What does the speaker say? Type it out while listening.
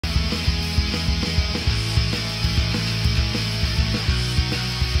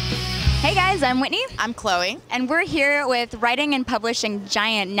Hey guys, I'm Whitney. I'm Chloe. And we're here with writing and publishing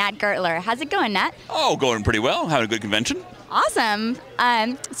giant Nat Gertler. How's it going, Nat? Oh, going pretty well. Having a good convention. Awesome.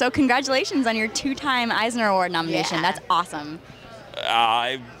 So congratulations on your 2-time Eisner Award nomination. Yeah. That's awesome.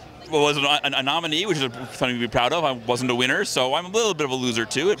 I was a nominee, which is something to be proud of. I wasn't a winner, so I'm a little bit of a loser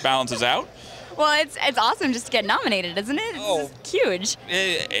too. It balances out. Well, it's awesome just to get nominated, isn't it? Oh. It's huge.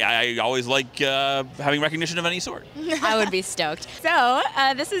 I always like having recognition of any sort. I would be stoked. So,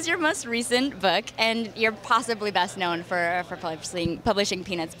 this is your most recent book, and you're possibly best known for publishing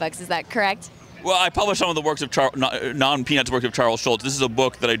Peanuts books. Is that correct? Well, I published some of the works of non-Peanuts works of Charles Schulz. This is a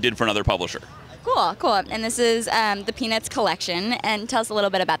book that I did for another publisher. Cool, cool. And this is the Peanuts collection, and tell us a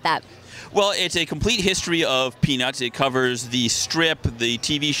little bit about that. Well, it's a complete history of Peanuts. It covers the strip, the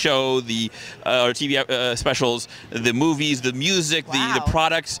TV show, the TV specials, the movies, the music, Wow. the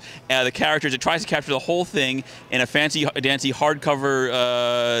products, the characters. It tries to capture the whole thing in a fancy-dancy hardcover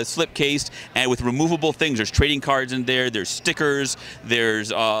slipcase and with removable things. There's trading cards in there. There's stickers.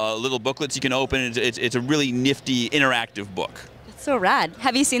 There's little booklets you can open. It's a really nifty, interactive book. So rad.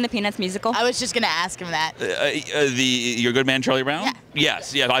 Have you seen the Peanuts musical? I was just going to ask him that. Your Good Man, Charlie Brown? Yeah.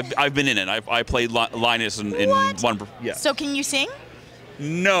 Yes, I've been in it. I played Linus in What? one. Yeah. So can you sing?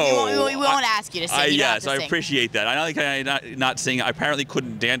 No. We won't ask you to sing. You don't have Yes, to I sing. appreciate that. I know I not sing. I apparently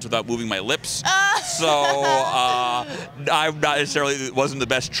couldn't dance without moving my lips. So I'm not necessarily wasn't the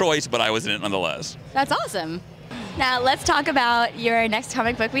best choice, but I was in it nonetheless. That's awesome. Now let's talk about your next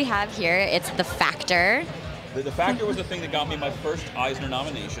comic book we have here. It's The Factor. The Factor was the thing that got me my first Eisner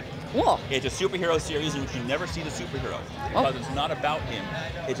nomination. Cool. It's a superhero series in which you never see the superhero because it's not about him.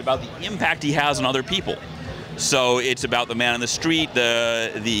 It's about the impact he has on other people. So it's about the man on the street,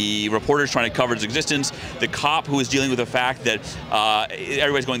 the reporters trying to cover his existence, the cop who is dealing with the fact that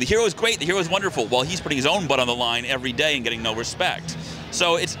everybody's going, the hero is great, the hero is wonderful. Well, he's putting his own butt on the line every day and getting no respect.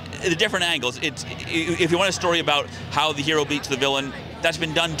 So it's the different angles. If you want a story about how the hero beats the villain, that's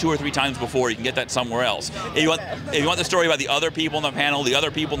been done 2 or 3 times before. You can get that somewhere else. If you want the story about the other people in the panel, the other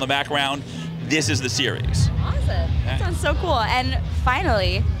people in the background, this is the series. Awesome. That sounds so cool. And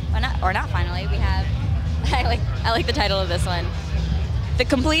finally, or not finally, we have, I like the title of this one, The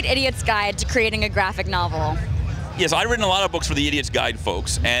Complete Idiot's Guide to Creating a Graphic Novel. Yes, I've written a lot of books for the Idiot's Guide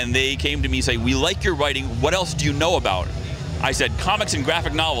folks, and they came to me saying, we like your writing, what else do you know about it? I said, comics and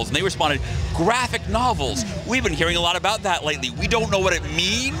graphic novels, and they responded, graphic novels? We've been hearing a lot about that lately. We don't know what it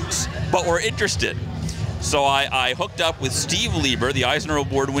means, but we're interested. So I hooked up with Steve Lieber, the Eisner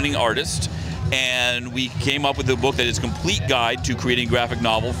Award-winning artist, and we came up with a book that is a complete guide to creating a graphic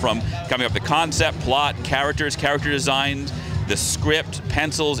novel, from coming up with the concept, plot, characters, character designs, the script,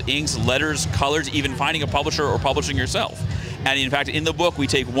 pencils, inks, letters, colors, even finding a publisher or publishing yourself. And in fact, in the book, we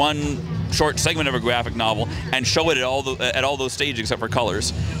take one short segment of a graphic novel and show it at all those stages except for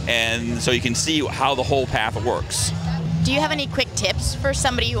colors, and so you can see how the whole path works. Do you have any quick tips for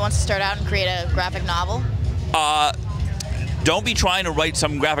somebody who wants to start out and create a graphic novel? Don't be trying to write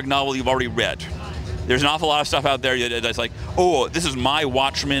some graphic novel you've already read. There's an awful lot of stuff out there that's like, oh, this is my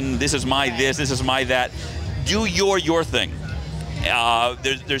Watchmen, this is my this is my that. Do your thing.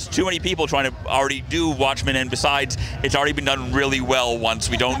 There's too many people trying to already do Watchmen, and besides, it's already been done really well once.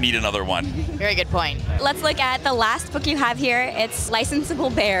 We don't need another one. Very good point. Let's look at the last book you have here. It's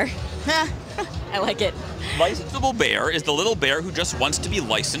Licensable Bear. I like it. Licensable Bear is the little bear who just wants to be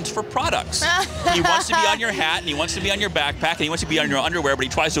licensed for products. He wants to be on your hat, and he wants to be on your backpack, and he wants to be on your underwear, but he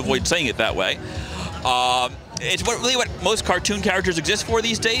tries to avoid saying it that way. It's really what most cartoon characters exist for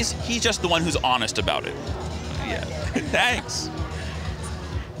these days. He's just the one who's honest about it. Yeah. Thanks.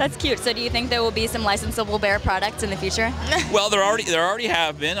 That's cute. So do you think there will be some licensable bear products in the future? Well, there already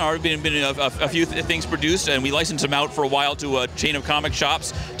have been a few things produced, and we licensed them out for a while to a chain of comic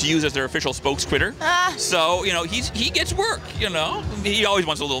shops to use as their official spokescritter. So he gets work. He always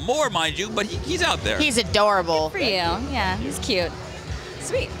wants a little more, mind you, but he's out there. He's adorable. For you, yeah, he's cute.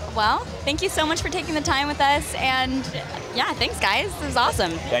 Sweet. Well, thank you so much for taking the time with us, and yeah, thanks guys. This was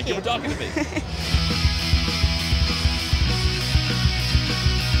awesome. Thank you for talking to me.